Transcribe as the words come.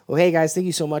Well, hey guys, thank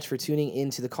you so much for tuning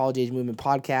into the College Age Movement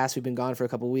podcast. We've been gone for a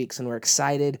couple weeks and we're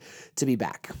excited to be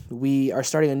back. We are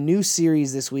starting a new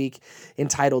series this week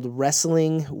entitled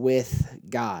Wrestling with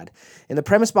God. And the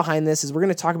premise behind this is we're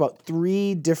going to talk about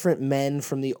three different men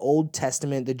from the Old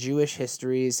Testament, the Jewish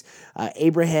histories,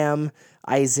 Abraham,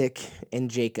 Isaac,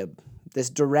 and Jacob. This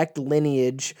direct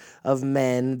lineage of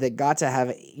men that got to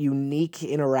have unique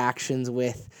interactions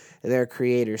with their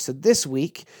creator. So this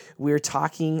week, we're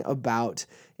talking about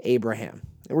Abraham.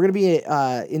 And we're going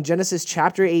to be in Genesis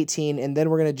chapter 18, and then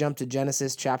we're going to jump to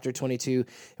Genesis chapter 22. And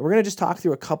we're going to just talk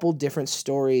through a couple different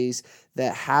stories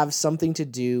that have something to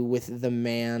do with the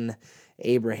man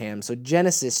Abraham. So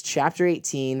Genesis chapter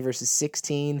 18, verses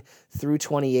 16 through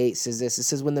 28 says this. It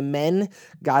says, when the men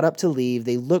got up to leave,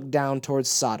 they looked down towards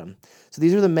Sodom. So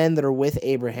these are the men that are with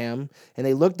Abraham, and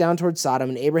they looked down towards Sodom,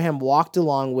 and Abraham walked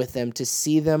along with them to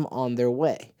see them on their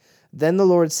way. Then the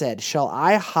Lord said, shall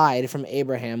I hide from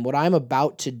Abraham what I'm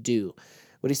about to do?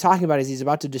 What he's talking about is he's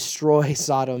about to destroy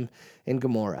Sodom and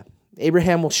Gomorrah.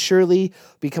 Abraham will surely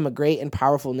become a great and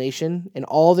powerful nation, and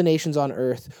all the nations on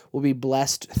earth will be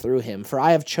blessed through him. For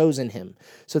I have chosen him,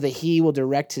 so that he will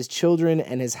direct his children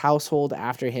and his household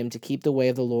after him to keep the way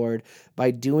of the Lord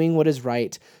by doing what is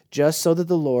right, just so that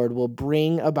the Lord will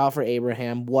bring about for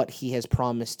Abraham what he has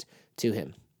promised to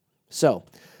him. So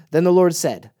then the Lord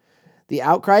said, the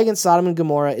outcry against Sodom and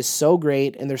Gomorrah is so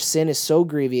great, and their sin is so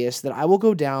grievous, that I will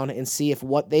go down and see if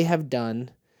what they have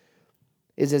done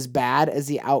is as bad as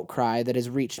the outcry that has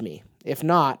reached me. If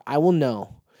not, I will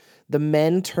know. The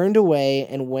men turned away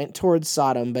and went towards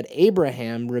Sodom, but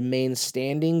Abraham remained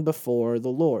standing before the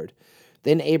Lord.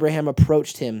 Then Abraham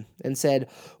approached him and said,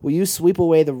 will you sweep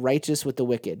away the righteous with the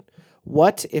wicked?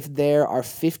 What if there are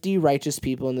 50 righteous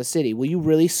people in the city? Will you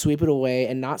really sweep it away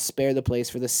and not spare the place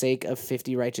for the sake of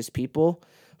 50 righteous people?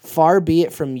 Far be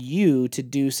it from you to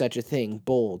do such a thing,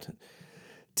 bold,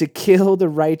 to kill the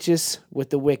righteous with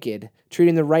the wicked,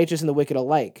 treating the righteous and the wicked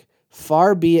alike.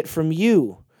 Far be it from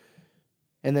you.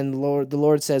 And then the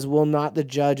Lord says, will not the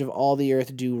judge of all the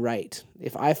earth do right?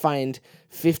 If I find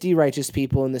 50 righteous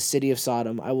people in the city of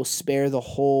Sodom, I will spare the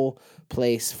whole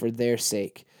place for their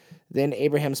sake. Then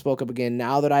Abraham spoke up again,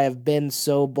 now that I have been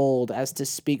so bold as to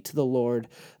speak to the Lord,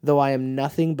 though I am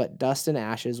nothing but dust and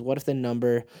ashes, what if the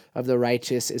number of the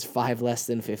righteous is 5 less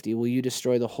than 50? Will you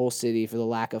destroy the whole city for the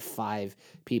lack of 5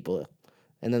 people?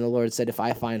 And then the Lord said, if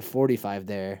I find 45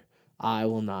 there, I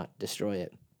will not destroy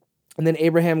it. And then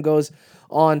Abraham goes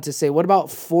on to say, what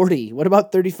about 40? What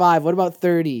about 35? What about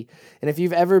 30? And if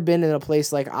you've ever been in a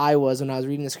place like I was when I was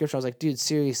reading the scripture, I was like, dude,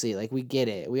 seriously, like we get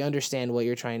it. We understand what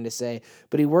you're trying to say.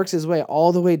 But he works his way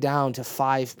all the way down to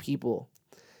 5 people.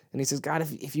 And he says, God,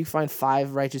 if you find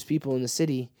 5 righteous people in the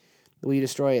city, will you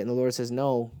destroy it? And the Lord says,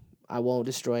 no, I won't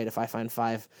destroy it if I find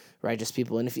 5 righteous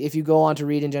people. And if you go on to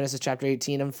read in Genesis chapter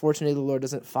 18, unfortunately, the Lord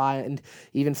doesn't find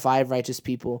even 5 righteous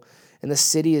people. And the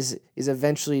city is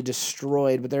eventually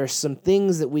destroyed. But there are some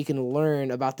things that we can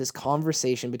learn about this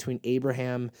conversation between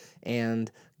Abraham and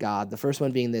God. The first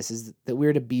one being this, is that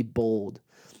we're to be bold.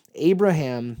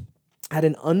 Abraham had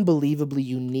an unbelievably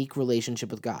unique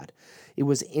relationship with God. It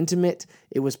was intimate.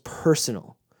 It was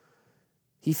personal.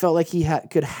 He felt like he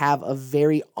could have a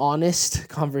very honest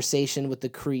conversation with the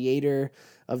creator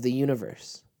of the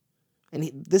universe. And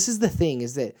this is the thing,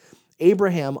 is that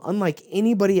Abraham, unlike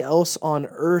anybody else on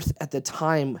earth at the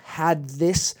time, had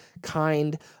this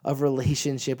kind of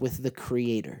relationship with the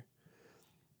creator.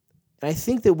 And I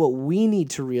think that what we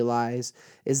need to realize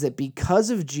is that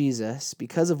because of Jesus,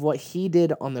 because of what he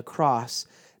did on the cross,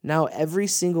 now every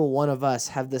single one of us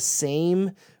have the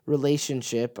same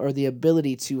relationship, or the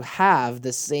ability to have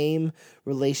the same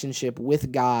relationship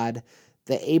with God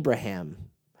that Abraham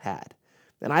had.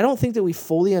 And I don't think that we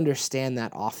fully understand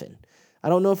that often. I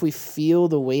don't know if we feel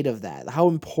the weight of that, how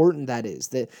important that is,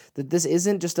 that this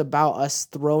isn't just about us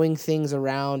throwing things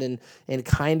around and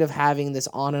kind of having this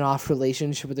on and off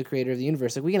relationship with the creator of the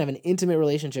universe. Like we can have an intimate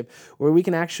relationship where we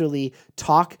can actually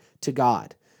talk to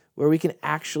God, where we can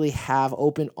actually have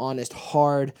open, honest,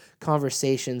 hard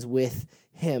conversations with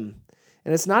him.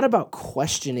 And it's not about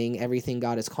questioning everything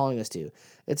God is calling us to.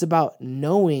 It's about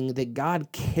knowing that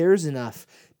God cares enough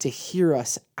to hear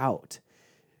us out.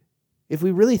 If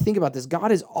we really think about this,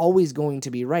 God is always going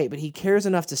to be right, but he cares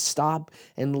enough to stop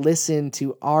and listen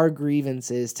to our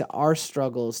grievances, to our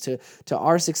struggles, to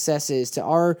our successes, to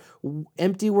our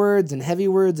empty words and heavy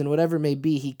words and whatever it may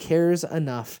be. He cares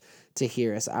enough to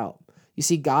hear us out. You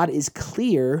see, God is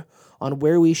clear on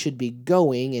where we should be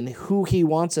going and who he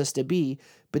wants us to be,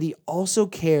 but he also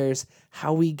cares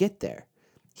how we get there.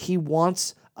 He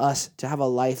wants us to have a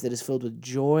life that is filled with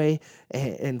joy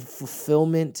and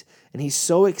fulfillment. And he's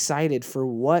so excited for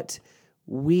what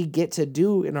we get to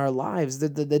do in our lives.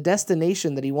 The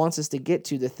destination that he wants us to get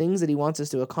to, the things that he wants us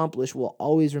to accomplish will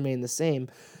always remain the same.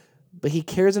 But he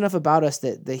cares enough about us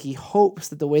that he hopes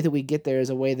that the way that we get there is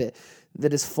a way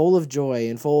that is full of joy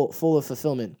and full of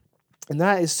fulfillment. And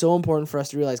that is so important for us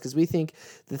to realize, because we think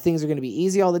that things are going to be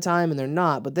easy all the time, and they're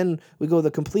not. But then we go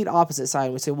the complete opposite side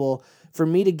and we say, well, for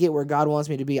me to get where God wants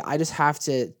me to be, I just have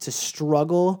to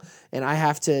struggle, and I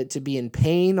have to be in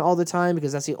pain all the time,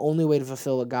 because that's the only way to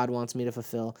fulfill what God wants me to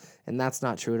fulfill. And that's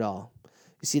not true at all.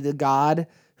 You see, the God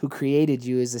who created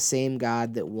you is the same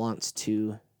God that wants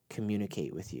to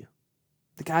communicate with you.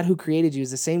 The God who created you is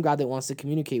the same God that wants to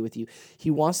communicate with you. He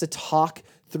wants to talk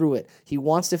through it. He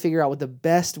wants to figure out what the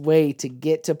best way to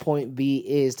get to point B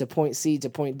is, to point C, to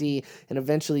point D, and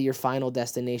eventually your final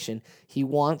destination. He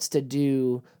wants to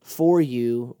do for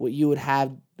you what you would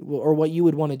have, or what you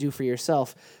would want to do for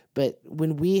yourself. But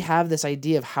when we have this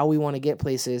idea of how we want to get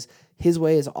places, his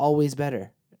way is always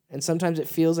better. And sometimes it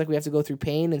feels like we have to go through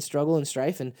pain and struggle and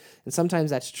strife, and sometimes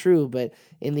that's true, but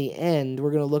in the end,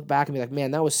 we're going to look back and be like,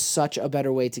 man, that was such a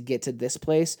better way to get to this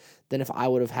place than if I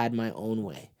would have had my own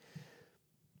way.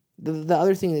 The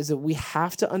other thing is that we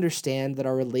have to understand that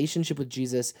our relationship with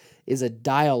Jesus is a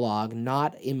dialogue,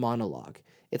 not a monologue.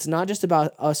 It's not just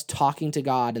about us talking to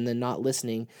God and then not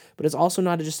listening, but it's also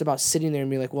not just about sitting there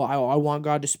and being like, well, I want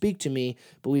God to speak to me,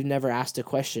 but we've never asked a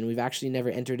question. We've actually never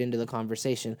entered into the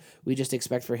conversation. We just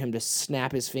expect for him to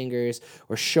snap his fingers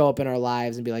or show up in our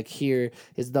lives and be like, here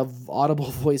is the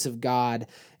audible voice of God,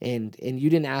 and you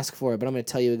didn't ask for it, but I'm going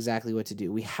to tell you exactly what to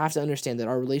do. We have to understand that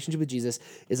our relationship with Jesus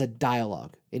is a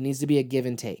dialogue. It needs to be a give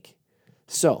and take.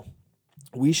 So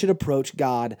we should approach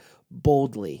God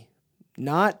boldly,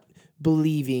 not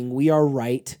believing we are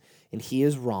right and he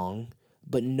is wrong,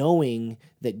 but knowing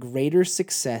that greater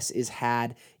success is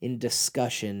had in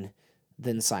discussion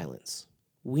than silence.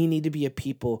 We need to be a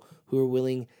people who are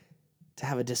willing to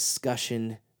have a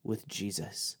discussion with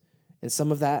Jesus. And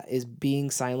some of that is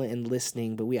being silent and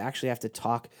listening, but we actually have to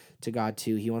talk to God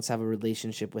too. He wants to have a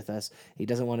relationship with us. He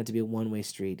doesn't want it to be a one-way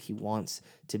street. He wants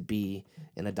to be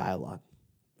in a dialogue.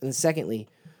 And then secondly,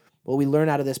 what we learn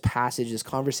out of this passage, this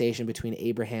conversation between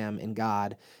Abraham and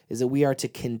God, is that we are to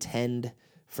contend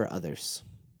for others.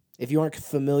 If you aren't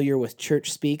familiar with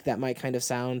church speak, that might kind of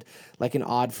sound like an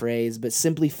odd phrase, but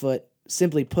simply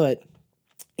put,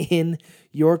 in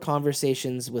your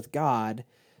conversations with God,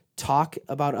 talk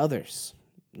about others,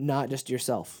 not just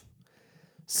yourself.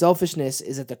 Selfishness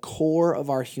is at the core of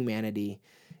our humanity,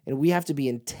 and we have to be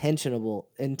intentional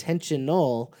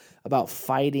about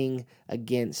fighting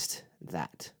against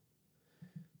that.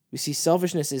 We see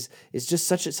selfishness is just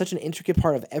such an intricate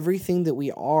part of everything that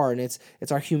we are, and it's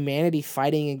our humanity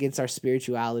fighting against our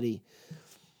spirituality.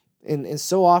 And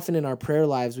so often in our prayer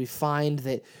lives, we find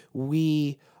that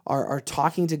we are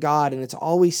talking to God, and it's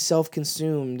always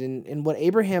self-consumed. And what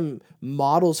Abraham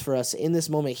models for us in this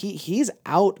moment, he's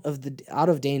out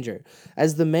of danger.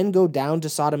 As the men go down to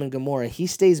Sodom and Gomorrah, he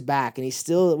stays back, and he's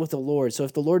still with the Lord. So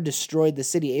if the Lord destroyed the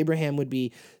city, Abraham would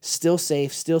be still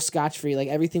safe, still scotch-free, like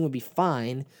everything would be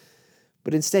fine.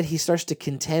 But instead, he starts to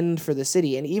contend for the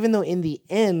city. And even though in the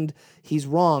end he's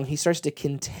wrong, he starts to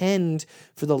contend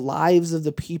for the lives of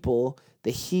the people that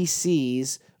he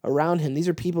sees around him. These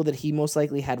are people that he most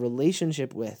likely had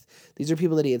relationship with. These are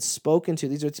people that he had spoken to.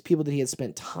 These are people that he had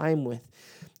spent time with.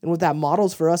 And what that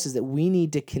models for us is that we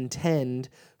need to contend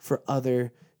for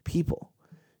other people.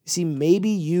 You see, maybe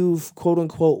you've, quote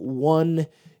unquote, won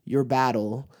your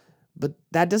battle, but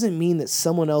that doesn't mean that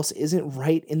someone else isn't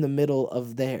right in the middle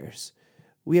of theirs.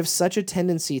 We have such a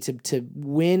tendency to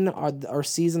win our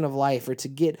season of life, or to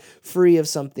get free of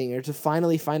something, or to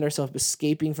finally find ourselves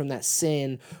escaping from that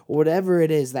sin or whatever it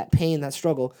is, that pain, that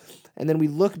struggle. And then we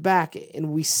look back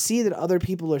and we see that other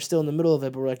people are still in the middle of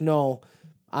it, but we're like, no,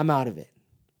 I'm out of it.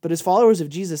 But as followers of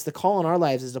Jesus, the call in our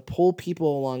lives is to pull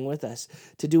people along with us,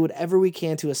 to do whatever we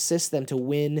can to assist them to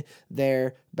win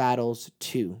their battles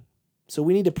too. So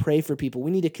we need to pray for people.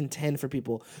 We need to contend for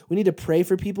people. We need to pray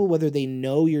for people whether they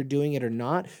know you're doing it or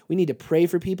not. We need to pray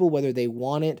for people whether they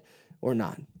want it or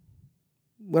not.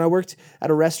 When I worked at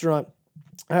a restaurant,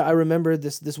 I remember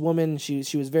this woman.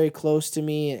 She was very close to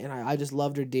me, and I just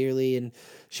loved her dearly. And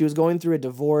she was going through a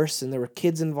divorce, and there were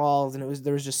kids involved, and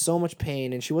there was just so much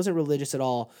pain. And she wasn't religious at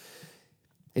all,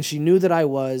 and she knew that I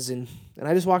was. And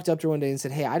I just walked up to her one day and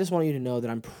said, "Hey, I just want you to know that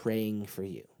I'm praying for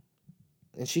you."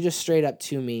 And she just straight up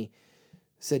to me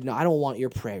said, "No, I don't want your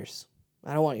prayers.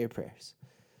 I don't want your prayers."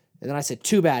 And then I said,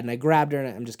 "Too bad." And I grabbed her,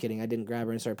 and I'm just kidding. I didn't grab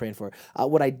her and start praying for her.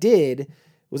 What I did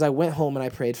was I went home and I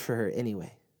prayed for her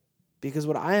anyway. Because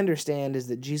what I understand is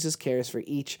that Jesus cares for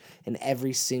each and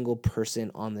every single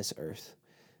person on this earth.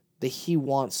 That he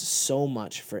wants so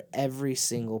much for every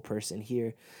single person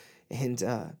here.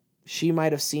 And she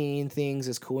might have seen things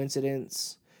as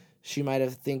coincidence. She might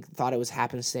have thought it was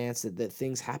happenstance that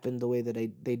things happened the way that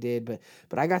they did.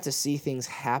 But I got to see things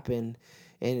happen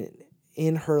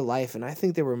in her life, and I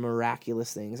think they were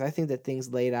miraculous things. I think that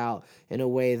things laid out in a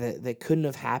way that couldn't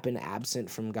have happened absent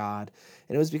from God.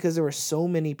 And it was because there were so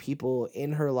many people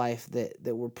in her life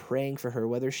that were praying for her,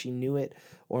 whether she knew it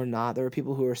or not. There were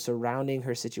people who were surrounding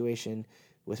her situation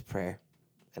with prayer.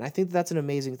 And I think that's an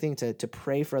amazing thing, to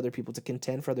pray for other people, to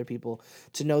contend for other people,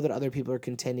 to know that other people are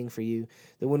contending for you.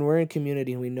 That when we're in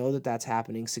community and we know that that's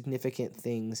happening, significant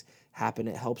things happen.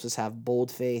 It helps us have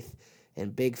bold faith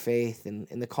and big faith.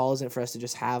 And the call isn't for us to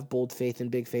just have bold faith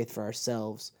and big faith for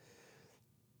ourselves,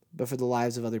 but for the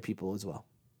lives of other people as well.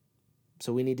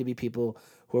 So we need to be people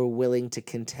who are willing to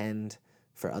contend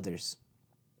for others.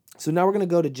 So now we're going to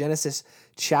go to Genesis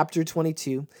chapter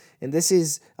 22, and this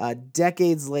is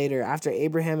decades later, after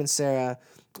Abraham and Sarah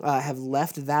have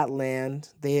left that land.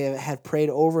 They have prayed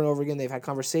over and over again. They've had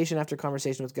conversation after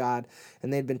conversation with God,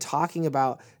 and they'd been talking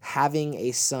about having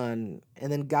a son.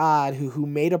 And then God, who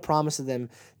made a promise to them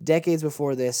decades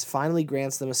before this, finally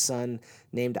grants them a son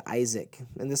named Isaac.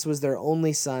 And this was their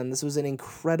only son. This was an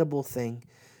incredible thing.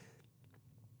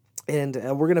 And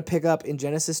we're going to pick up in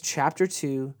Genesis chapter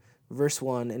 2, verse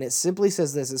 1, and it simply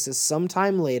says this. It says,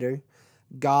 "Sometime later,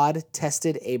 God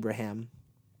tested Abraham.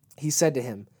 He said to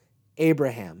him,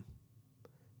 'Abraham.'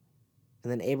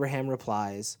 And then Abraham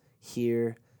replies,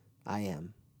 'Here I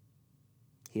am.'"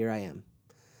 Here I am.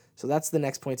 So that's the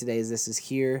next point today, is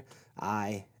here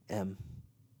I am.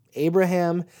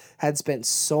 Abraham had spent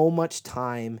so much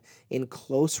time in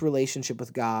close relationship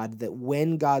with God that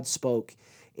when God spoke,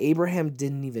 Abraham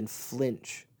didn't even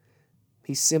flinch.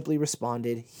 He simply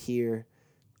responded, "Here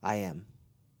I am."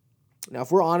 Now,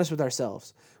 if we're honest with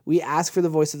ourselves, we ask for the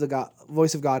voice of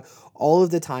God all of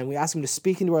the time. We ask him to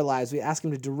speak into our lives. We ask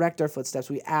him to direct our footsteps.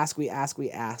 We ask.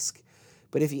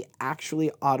 But if he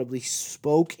actually audibly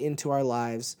spoke into our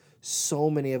lives, so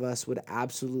many of us would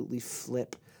absolutely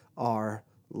flip our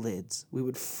lids. We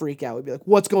would freak out. We'd be like,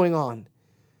 "What's going on?"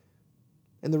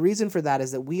 And the reason for that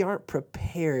is that we aren't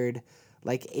prepared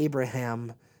like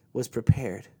Abraham was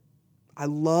prepared. I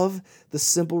love the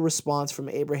simple response from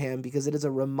Abraham because it is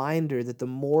a reminder that the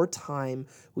more time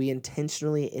we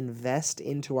intentionally invest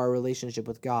into our relationship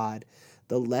with God,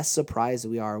 the less surprised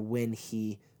we are when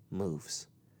he moves.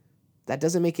 That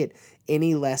doesn't make it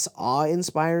any less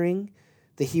awe-inspiring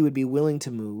that he would be willing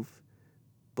to move,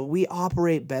 but we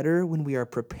operate better when we are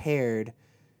prepared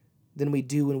than we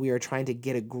do when we are trying to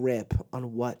get a grip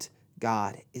on what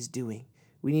God is doing.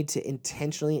 We need to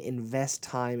intentionally invest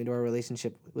time into our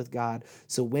relationship with God,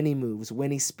 so when he moves, when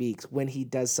he speaks, when he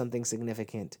does something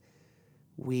significant,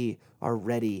 we are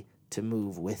ready to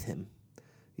move with him.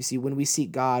 You see, when we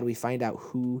seek God, we find out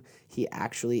who he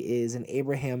actually is, and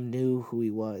Abraham knew who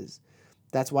he was.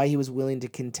 That's why he was willing to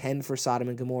contend for Sodom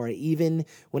and Gomorrah, even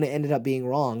when it ended up being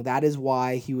wrong. That is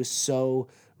why he was so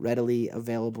readily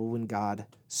available when God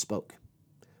spoke.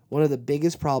 One of the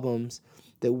biggest problems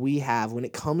that we have when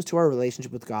it comes to our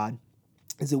relationship with God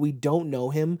is that we don't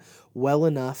know him well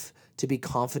enough to be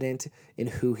confident in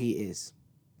who he is.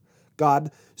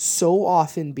 God so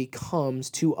often becomes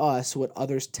to us what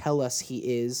others tell us he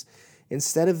is,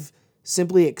 instead of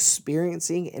simply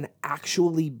experiencing and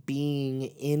actually being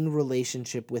in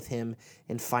relationship with him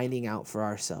and finding out for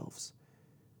ourselves.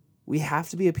 We have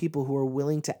to be a people who are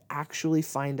willing to actually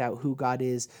find out who God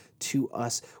is to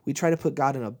us. We try to put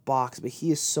God in a box, but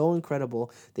he is so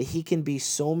incredible that he can be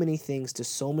so many things to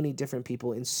so many different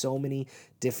people in so many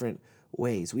different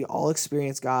ways. We all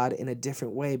experience God in a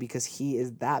different way because he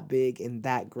is that big and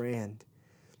that grand.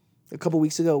 A couple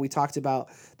weeks ago, we talked about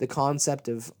the concept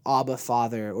of Abba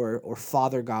Father or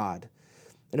Father God.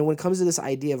 And when it comes to this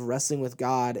idea of wrestling with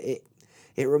God, it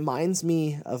reminds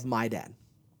me of my dad.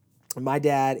 My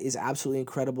dad is absolutely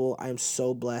incredible. I am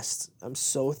so blessed. I'm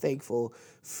so thankful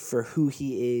for who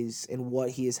he is and what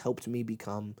he has helped me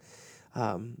become.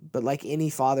 But like any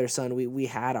father, son, we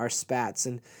had our spats.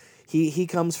 And he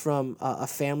comes from a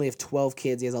family of 12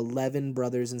 kids. He has 11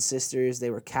 brothers and sisters. They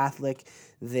were Catholic.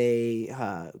 His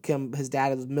dad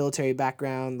has a military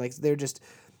background. Like they're just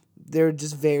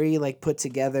very like put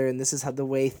together. And this is how the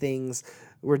way things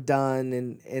were done,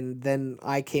 and then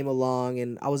I came along,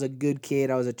 and I was a good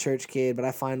kid. I was a church kid, but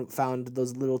I found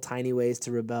those little tiny ways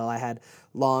to rebel. I had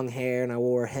long hair, and I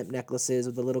wore hemp necklaces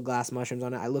with the little glass mushrooms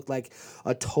on it. I looked like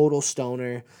a total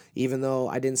stoner, even though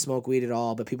I didn't smoke weed at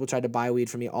all. But people tried to buy weed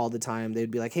from me all the time. They'd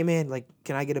be like, "Hey man, like,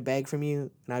 can I get a bag from you?"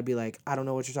 And I'd be like, "I don't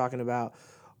know what you're talking about."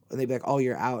 And they'd be like, "Oh,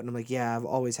 you're out," and I'm like, "Yeah, I've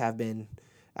always have been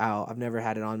out. I've never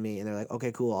had it on me." And they're like,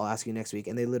 "Okay, cool. I'll ask you next week."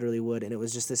 And they literally would. And it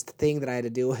was just this thing that I had to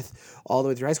deal with all the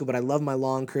way through high school. But I loved my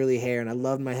long curly hair, and I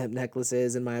loved my hemp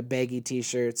necklaces and my baggy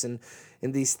t-shirts, and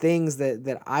these things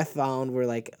that I found were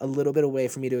like a little bit a way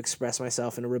for me to express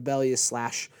myself in a rebellious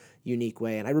 / unique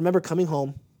way. And I remember coming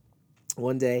home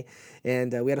one day,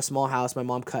 and we had a small house. My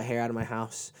mom cut hair out of my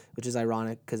house, which is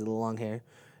ironic because of the long hair.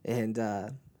 And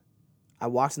I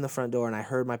walked in the front door, and I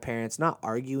heard my parents not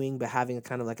arguing, but having a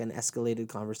kind of like an escalated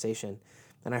conversation.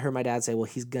 And I heard my dad say, "Well,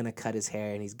 he's going to cut his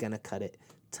hair, and he's going to cut it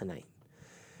tonight."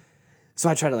 So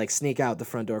I tried to like sneak out the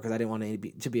front door because I didn't want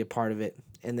to be a part of it.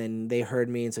 And then they heard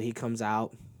me, and so he comes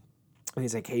out, and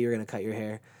he's like, "Hey, you're going to cut your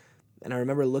hair." And I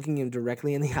remember looking him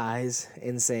directly in the eyes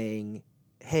and saying,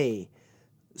 "Hey,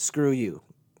 screw you."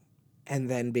 And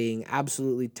then being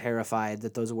absolutely terrified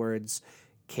that those words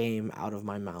came out of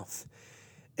my mouth.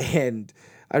 And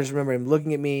I just remember him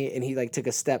looking at me, and he like took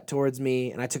a step towards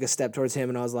me, and I took a step towards him,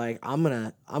 and I was like, I'm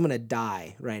gonna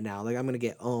die right now. Like, I'm gonna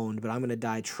get owned, but I'm gonna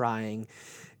die trying.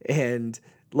 And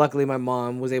luckily my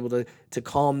mom was able to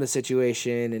calm the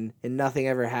situation, and nothing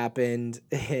ever happened.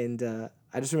 And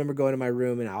I just remember going to my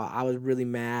room, and I was really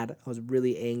mad. I was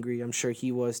really angry. I'm sure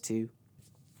he was too.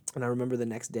 And I remember the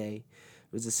next day,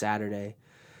 it was a Saturday,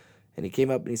 and he came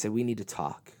up and he said, "We need to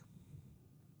talk."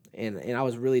 And I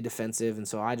was really defensive, and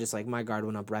so I just like my guard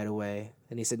went up right away.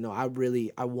 And he said, "No, I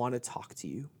want to talk to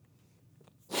you."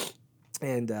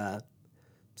 And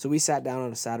so we sat down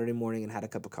on a Saturday morning and had a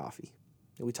cup of coffee.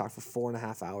 And we talked for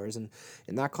 4.5 hours, and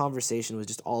that conversation was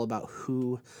just all about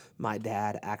who my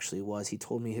dad actually was. He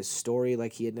told me his story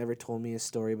like he had never told me his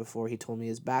story before. He told me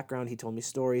his background. He told me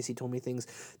stories. He told me things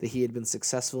that he had been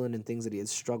successful in, and things that he had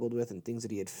struggled with, and things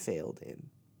that he had failed in.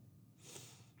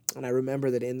 And I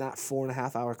remember that in that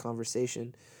 4.5 hour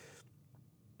conversation,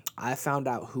 I found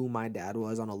out who my dad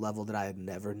was on a level that I had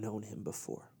never known him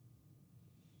before.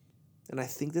 And I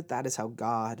think that is how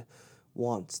God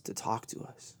wants to talk to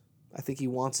us. I think he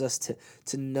wants us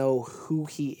to know who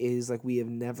he is like we have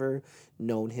never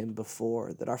known him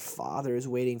before, that our Father is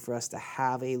waiting for us to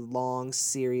have a long,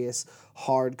 serious,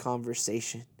 hard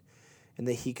conversation, and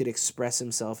that he could express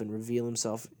himself and reveal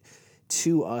himself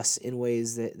to us in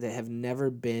ways that have never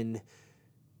been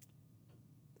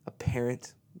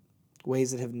apparent,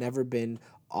 ways that have never been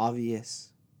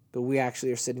obvious. But we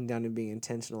actually are sitting down and being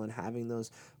intentional and having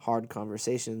those hard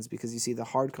conversations, because you see, the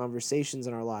hard conversations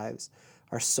in our lives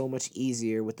are so much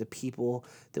easier with the people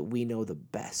that we know the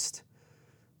best.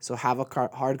 So have a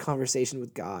hard conversation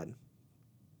with God.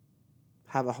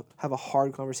 Have a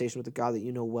hard conversation with the God that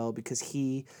you know well, because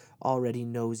he already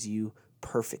knows you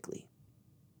perfectly.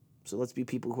 So let's be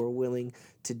people who are willing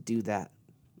to do that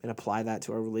and apply that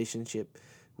to our relationship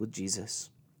with Jesus.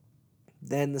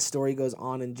 Then the story goes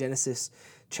on in Genesis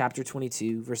chapter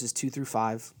 22, verses 2 through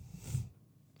 5.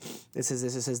 It says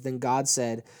this, it says, "Then God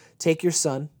said, 'Take your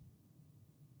son,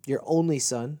 your only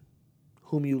son,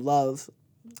 whom you love,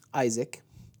 Isaac,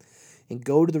 and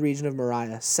go to the region of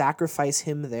Moriah. Sacrifice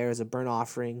him there as a burnt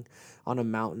offering on a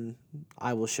mountain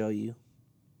I will show you.'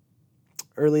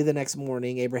 Early the next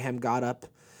morning, Abraham got up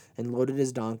and loaded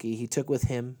his donkey. He took with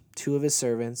him 2 of his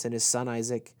servants and his son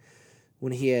Isaac.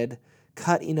 When he had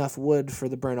cut enough wood for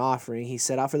the burnt offering, he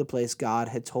set out for the place God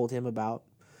had told him about.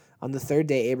 On the 3rd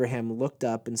day, Abraham looked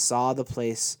up and saw the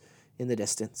place in the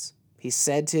distance. He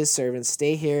said to his servants,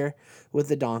 'Stay here with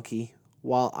the donkey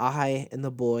while I and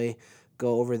the boy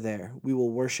go over there. We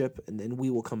will worship, and then we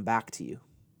will come back to you.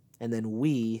 And then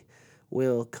we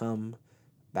will come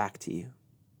back to you.'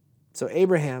 So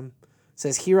Abraham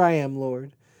says, 'Here I am,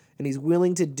 Lord.' And he's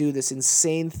willing to do this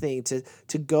insane thing,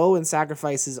 to go and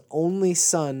sacrifice his only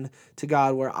son to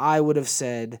God, where I would have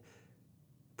said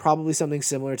probably something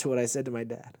similar to what I said to my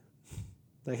dad.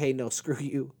 Like, 'Hey, no, screw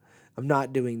you. I'm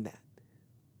not doing that.'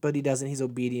 But he doesn't. He's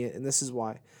obedient, and this is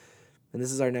why. And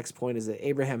this is our next point, is that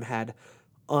Abraham had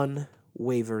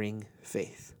unwavering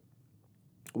faith.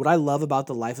 What I love about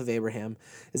the life of Abraham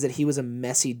is that he was a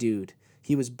messy dude.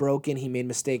 He was broken. He made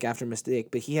mistake after mistake,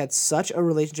 but he had such a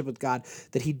relationship with God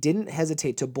that he didn't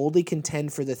hesitate to boldly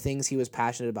contend for the things he was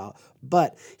passionate about,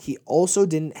 but he also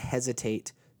didn't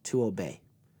hesitate to obey.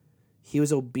 He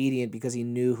was obedient because he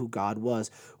knew who God was.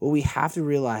 What we have to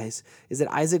realize is that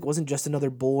Isaac wasn't just another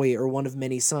boy or one of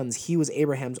many sons. He was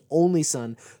Abraham's only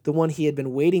son, the one he had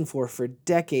been waiting for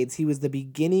decades. He was the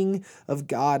beginning of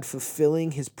God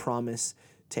fulfilling his promise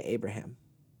to Abraham.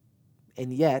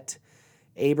 And yet,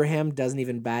 Abraham doesn't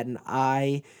even bat an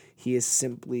eye. He is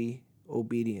simply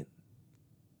obedient.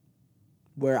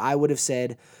 Where I would have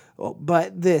said, oh,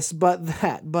 but this, but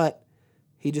that, but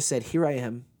he just said, here I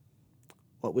am.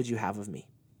 What would you have of me?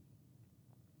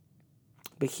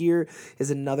 But here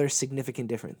is another significant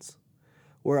difference.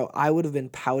 Where I would have been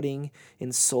pouting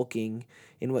and sulking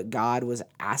in what God was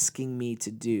asking me to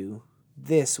do,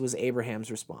 this was Abraham's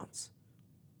response.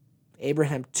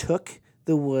 Abraham took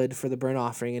the wood for the burnt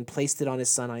offering and placed it on his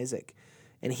son Isaac.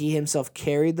 And he himself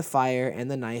carried the fire and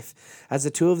the knife. As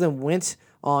the two of them went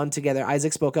on together,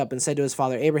 Isaac spoke up and said to his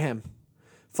father, Abraham,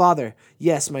 Father,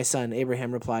 yes, my son,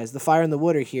 Abraham replies, the fire and the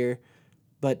wood are here,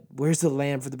 but where's the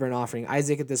lamb for the burnt offering?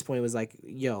 Isaac at this point was like,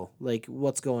 yo, like,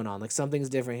 what's going on? Like, something's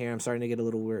different here. I'm starting to get a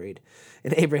little worried.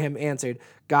 And Abraham answered,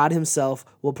 God himself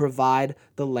will provide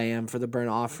the lamb for the burnt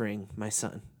offering, my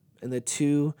son. And the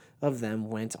two of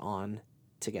them went on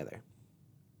together.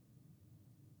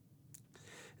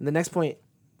 And the next point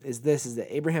is that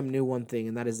Abraham knew one thing,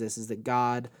 and that is this, is that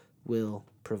God will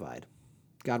provide.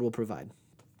 God will provide.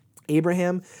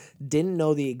 Abraham didn't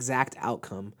know the exact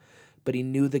outcome, but he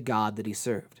knew the God that he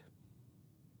served.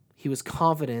 He was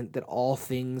confident that all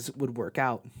things would work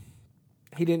out.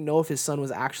 He didn't know if his son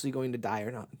was actually going to die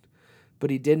or not, but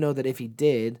he did know that if he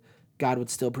did, God would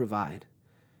still provide.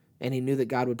 And he knew that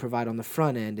God would provide on the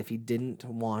front end if he didn't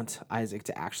want Isaac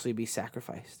to actually be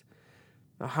sacrificed.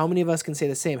 Now, how many of us can say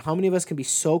the same? How many of us can be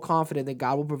so confident that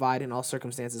God will provide in all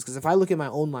circumstances? Because if I look at my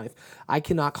own life, I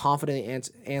cannot confidently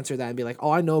answer that and be like,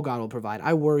 oh, I know God will provide.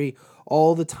 I worry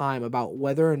all the time about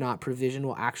whether or not provision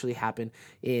will actually happen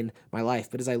in my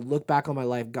life. But as I look back on my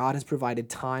life, God has provided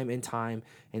time and time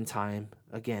and time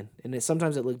again. And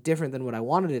sometimes it looked different than what I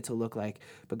wanted it to look like,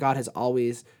 but God has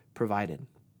always provided.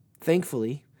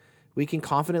 Thankfully, we can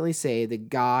confidently say that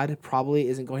God probably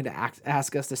isn't going to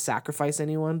ask us to sacrifice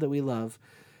anyone that we love,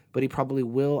 but he probably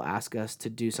will ask us to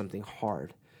do something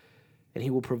hard, and he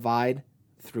will provide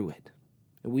through it.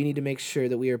 And we need to make sure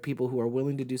that we are people who are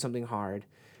willing to do something hard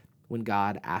when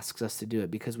God asks us to do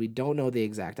it, because we don't know the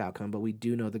exact outcome, but we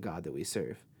do know the God that we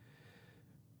serve.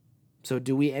 So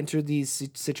do we enter these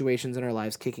situations in our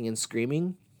lives kicking and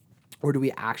screaming, or do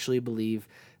we actually believe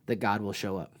that God will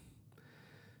show up?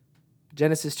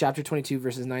 Genesis chapter 22,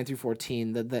 verses 9 through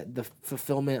 14, the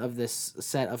fulfillment of this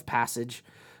set of passage,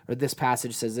 or this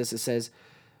passage says this. It says,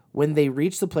 when they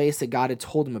reached the place that God had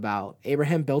told him about,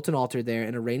 Abraham built an altar there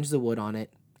and arranged the wood on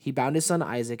it. He bound his son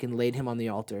Isaac and laid him on the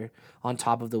altar on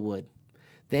top of the wood.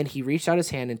 Then he reached out his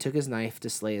hand and took his knife to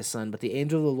slay his son. But the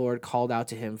angel of the Lord called out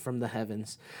to him from the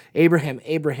heavens, Abraham,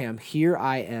 Abraham, here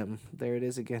I am. There it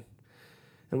is again.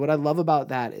 And what I love about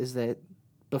that is that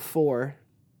before,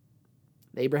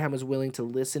 Abraham was willing to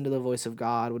listen to the voice of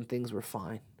God when things were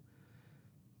fine.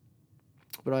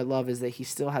 But what I love is that he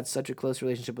still had such a close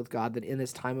relationship with God that in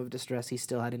his time of distress, he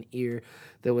still had an ear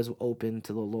that was open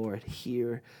to the Lord.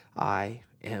 Here I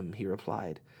am, he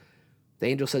replied. The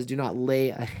angel says, do not lay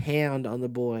a hand on the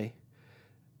boy.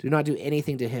 Do not do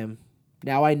anything to him.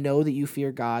 Now I know that you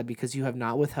fear God because you have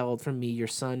not withheld from me your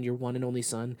son, your one and only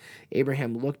son.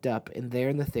 Abraham looked up, and there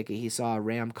in the thicket he saw a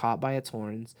ram caught by its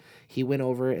horns. He went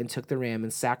over and took the ram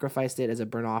and sacrificed it as a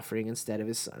burnt offering instead of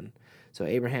his son. So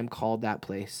Abraham called that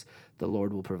place, the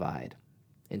Lord will provide.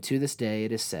 And to this day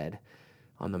it is said,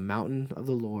 on the mountain of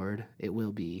the Lord it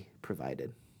will be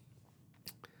provided.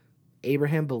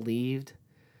 Abraham believed,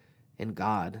 and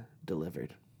God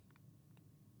delivered.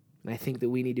 And I think that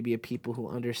we need to be a people who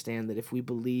understand that if we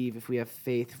believe, if we have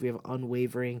faith, if we have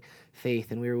unwavering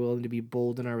faith, and we are willing to be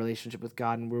bold in our relationship with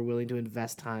God, and we're willing to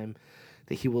invest time,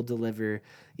 that he will deliver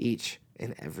each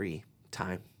and every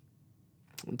time.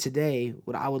 And today,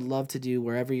 what I would love to do,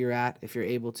 wherever you're at, if you're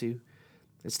able to,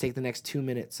 is take the next 2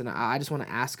 minutes, and I just want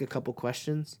to ask a couple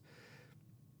questions,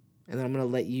 and then I'm going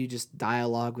to let you just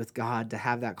dialogue with God, to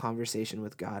have that conversation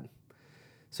with God.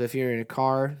 So if you're in a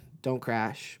car, don't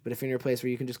crash. But if you're in a place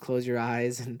where you can just close your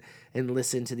eyes and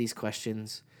listen to these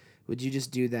questions, would you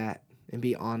just do that and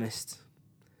be honest?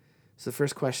 So the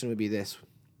first question would be this: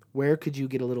 where could you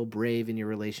get a little brave in your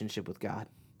relationship with God?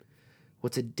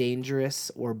 What's a dangerous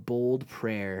or bold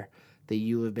prayer that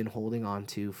you have been holding on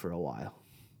to for a while?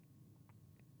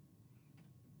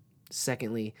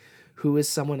 Secondly, who is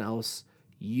someone else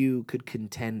you could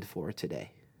contend for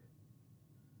today?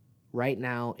 Right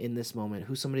now, in this moment,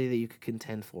 who's somebody that you could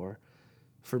contend for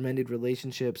mended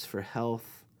relationships, for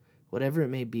health, whatever it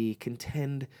may be,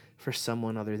 contend for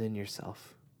someone other than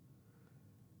yourself.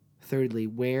 Thirdly,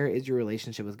 where is your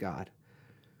relationship with God?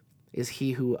 Is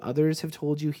he who others have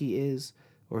told you he is,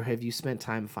 or have you spent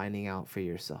time finding out for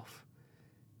yourself?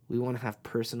 We want to have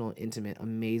personal, intimate,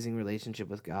 amazing relationship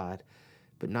with God,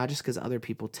 but not just because other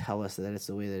people tell us that it's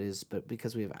the way that it is, but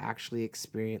because we have actually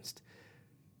experienced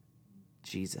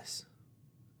Jesus.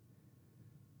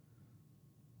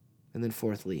 And then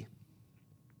fourthly,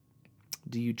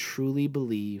 do you truly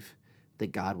believe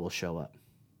that God will show up?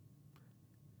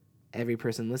 Every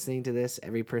person listening to this,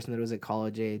 every person that was at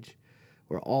college age,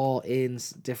 we're all in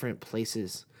different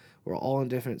places. We're all in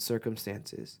different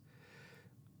circumstances.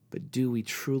 But do we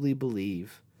truly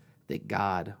believe that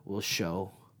God will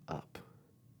show up?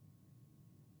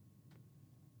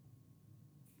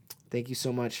 Thank you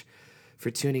so much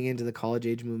for tuning into the College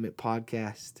Age Movement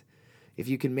podcast. If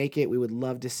you can make it, we would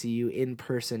love to see you in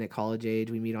person at College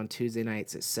Age. We meet on Tuesday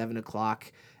nights at 7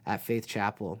 o'clock at Faith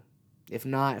Chapel. If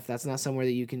not, if that's not somewhere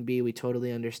that you can be, we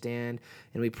totally understand.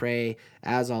 And we pray,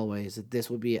 as always, that this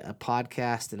will be a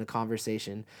podcast and a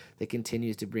conversation that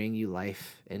continues to bring you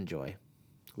life and joy.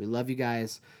 We love you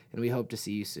guys, and we hope to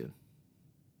see you soon.